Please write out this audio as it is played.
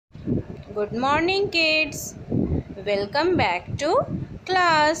Good morning, kids. Welcome back to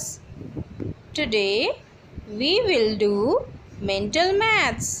class. Today we will do mental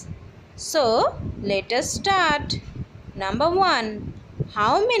maths. So let us start. Number 1.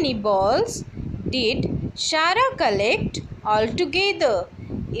 How many balls did Shara collect altogether?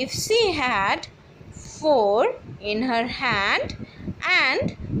 If she had 4 in her hand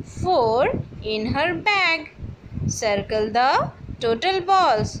and 4 in her bag. Circle the total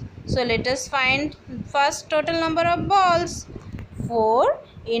balls. So let us find first total number of balls. 4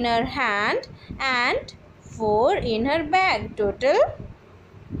 in her hand and 4 in her bag. Total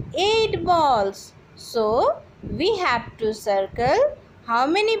 8 balls. So we have to circle how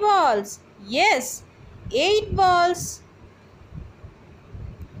many balls? Yes, 8 balls.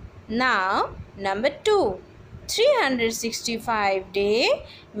 Now number 2. 365 day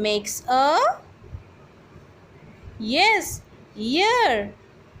makes a year.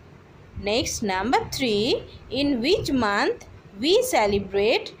 Next, number 3. In which month we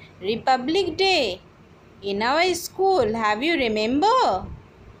celebrate Republic Day? In our school, have you remember?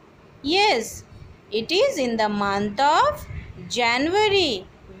 Yes, it is in the month of January.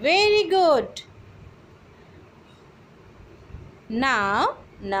 Very good. Now,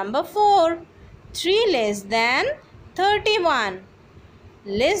 number 4. 3 less than 31.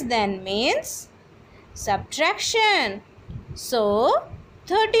 Less than means subtraction. So,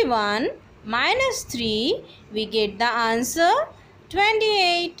 31 minus 3, we get the answer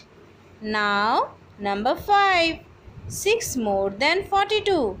 28. Now, number 5. 6 more than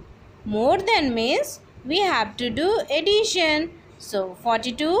 42. More than means we have to do addition. So,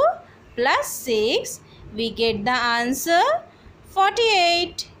 42 plus 6, we get the answer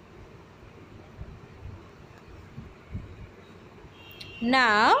 48.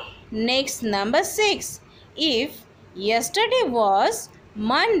 Now, next number 6. If yesterday was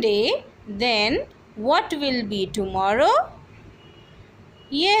Monday, then what will be tomorrow?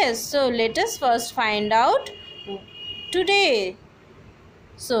 Yes, so let us first find out today.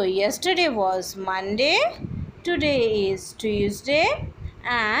 So, yesterday was Monday, today is Tuesday,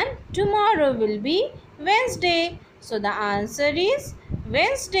 and tomorrow will be Wednesday. So, the answer is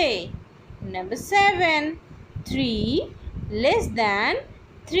Wednesday. Number 7. 3 less than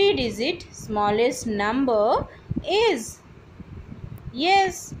 3 digit smallest number is.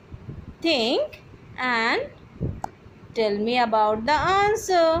 Yes, think and tell me about the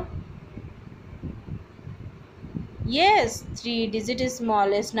answer. Yes, 3 digit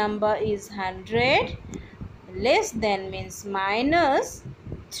smallest number is 100. Less than means minus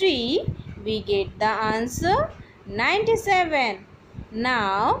 3. We get the answer 97.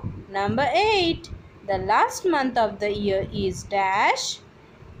 Now, number 8. The last month of the year is dash.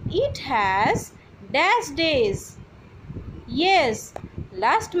 It has dash days. Yes,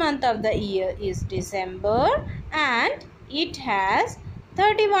 last month of the year is December and it has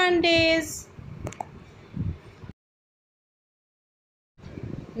 31 days.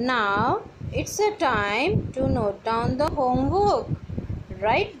 Now, it's a time to note down the homework.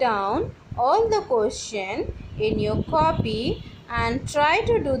 Write down all the question in your copy and try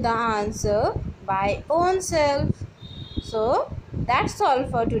to do the answer by own self. So, that's all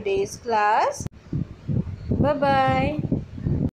for today's class. Bye-bye.